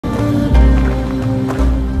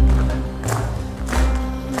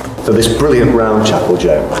So this brilliant round chapel,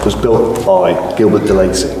 Joe, was built by Gilbert de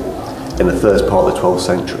Lacy in the first part of the 12th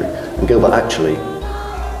century. And Gilbert actually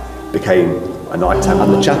became a knight,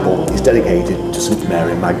 and the chapel is dedicated to St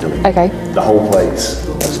Mary Magdalene. Okay. The whole place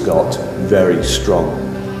has got very strong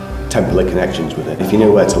Templar connections with it. If you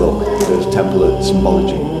know where to look, there's Templar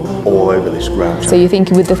symbology all over this ground. So you're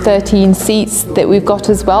thinking with the 13 seats that we've got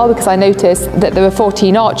as well, because I noticed that there were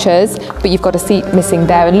 14 archers, but you've got a seat missing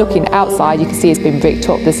there, and looking outside you can see it's been bricked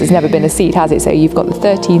up. This has never been a seat, has it? So you've got the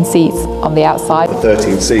 13 seats on the outside. The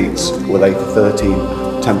 13 seats, were they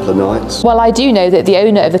 13 Templar knights? Well, I do know that the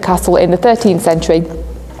owner of the castle in the 13th century,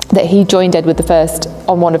 that he joined Edward I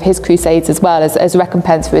on one of his crusades as well as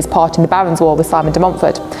recompense for his part in the Barons' War with Simon de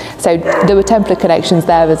Montfort. So there were Templar connections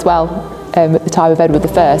there as well at the time of Edward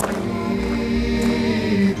I.